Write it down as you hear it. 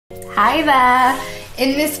Hi there!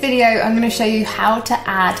 In this video I'm going to show you how to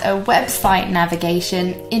add a website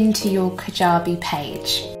navigation into your Kajabi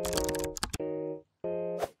page.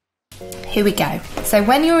 Here we go. So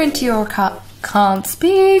when you're into your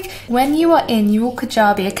when you are in your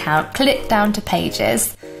Kajabi account, click down to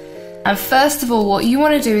pages. And first of all, what you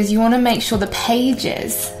want to do is you want to make sure the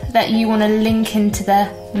pages that you want to link into the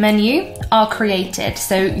menu are created.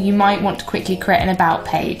 So you might want to quickly create an about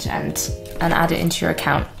page and add it into your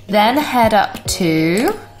account. Then head up to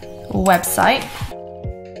website,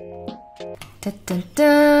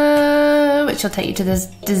 which will take you to this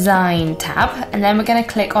design tab, and then we're going to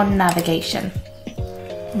click on navigation.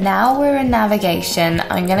 Now we're in navigation,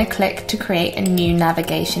 I'm going to click to create a new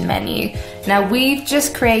navigation menu. Now we've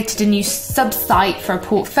just created a new sub-site for a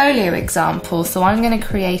portfolio example, so I'm going to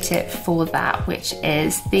create it for that, which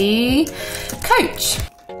is the coach.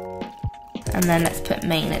 And then let's put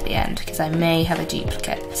main at the end because I may have a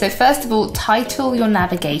duplicate. So first of all, title your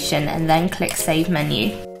navigation and then click Save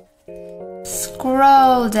Menu.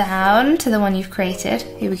 Scroll down to the one you've created.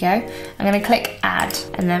 Here we go. I'm going to click Add,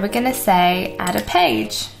 and then we're going to say Add a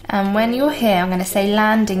Page. And when you're here, I'm going to say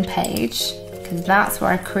Landing Page because that's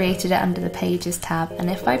where I created it under the Pages tab. And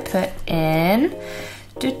if I put in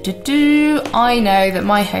I know that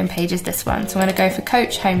my home page is this one, so I'm going to go for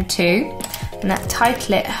Coach Home 2 and that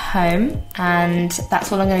title it Home, and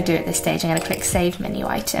that's all I'm going to do at this stage. I'm going to click Save Menu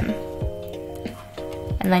Item,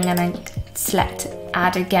 and then I'm going to select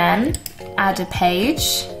Add Again, Add a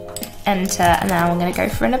Page, Enter, and now I'm going to go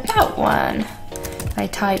for an About one. If I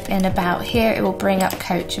type in About here, it will bring up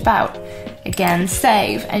Coach About. Again,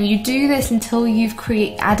 save, and you do this until you've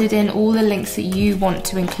added in all the links that you want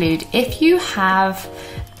to include. If you have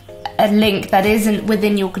a link that isn't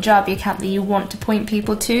within your Kajabi account that you want to point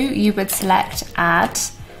people to, you would select Add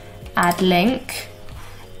Link,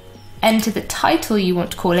 enter the title you want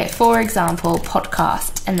to call it, for example,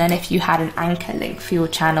 podcast, and then if you had an anchor link for your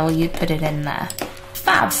channel, you'd put it in there.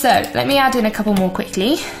 Fab, so let me add in a couple more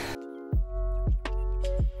quickly.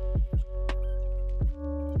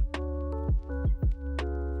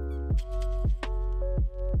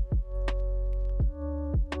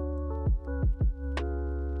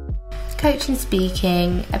 Coach and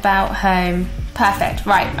speaking, about home, perfect.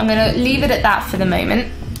 Right, I'm going to leave it at that for the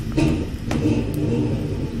moment.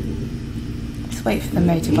 Let's wait for the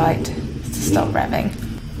motorbike to stop revving.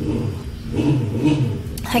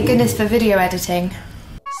 Thank goodness for video editing.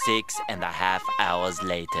 6.5 hours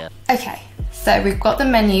later. Okay, so we've got the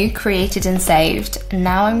menu created and saved.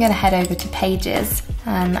 Now I'm going to head over to Pages,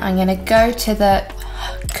 and I'm going to go to the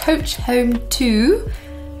Coach Home 2.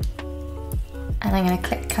 And I'm going to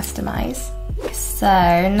click Customize. So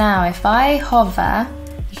now if I hover,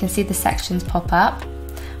 you can see the sections pop up.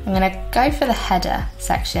 I'm going to go for the header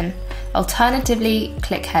section. Alternatively,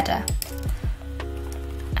 click Header.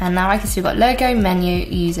 And now I can see we've got Logo, Menu,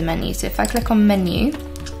 User Menu. So if I click on Menu,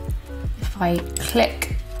 if I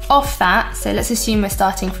click off that, so let's assume we're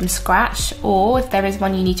starting from scratch, or if there is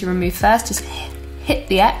one you need to remove first, just hit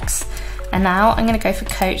the X. And now I'm going to go for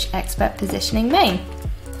Coach Expert Positioning Main.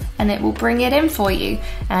 And it will bring it in for you.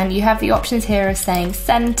 And you have the options here of saying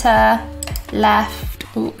center, left.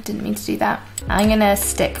 Oh, didn't mean to do that. I'm gonna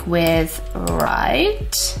stick with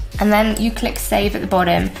right. And then you click save at the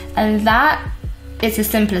bottom. And that is as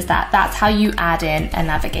simple as that. That's how you add in a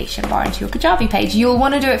navigation bar into your Kajabi page. You'll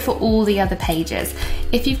wanna do it for all the other pages.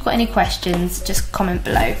 If you've got any questions, just comment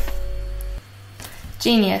below.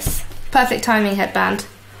 Genius. Perfect timing headband.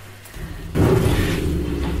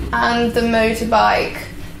 And the motorbike.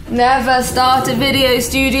 Never start a video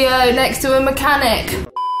studio next to a mechanic.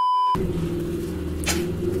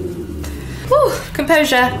 Whew,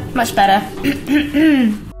 composure, much better.